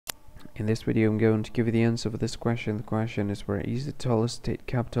In this video, I'm going to give you the answer for this question. The question is, where is the tallest state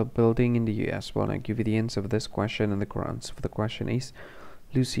capitol building in the US? Well, I give you the answer for this question, and the correct answer for the question is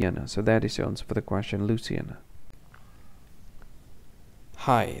Louisiana. So that is the answer for the question, Louisiana.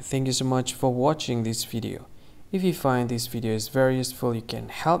 Hi, thank you so much for watching this video. If you find this video is very useful, you can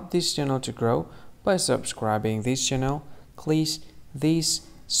help this channel to grow by subscribing this channel. Please this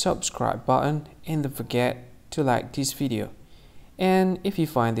subscribe button and don't forget to like this video. And if you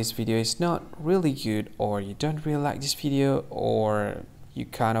find this video is not really good, or you don't really like this video, or you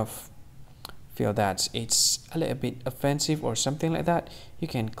kind of feel that it's a little bit offensive or something like that, you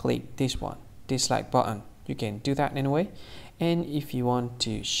can click this one, dislike button. You can do that anyway. And if you want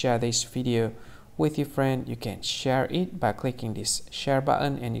to share this video with your friend, you can share it by clicking this share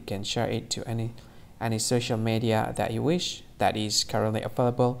button, and you can share it to any social media that you wish that is currently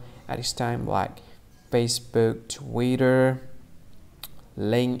available at this time, like Facebook, Twitter,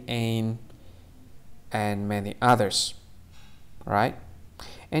 LinkedIn, and many others. Right?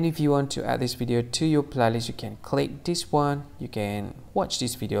 And if you want to add this video to your playlist, you can click this one. You can watch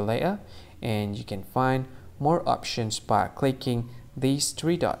this video later, and you can find more options by clicking these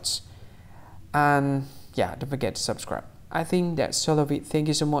three dots. And yeah, don't forget to subscribe. I think that's all of it. Thank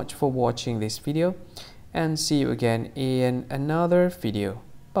you so much for watching this video, and see you again in another video.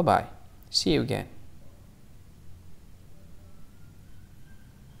 Bye bye. See you again.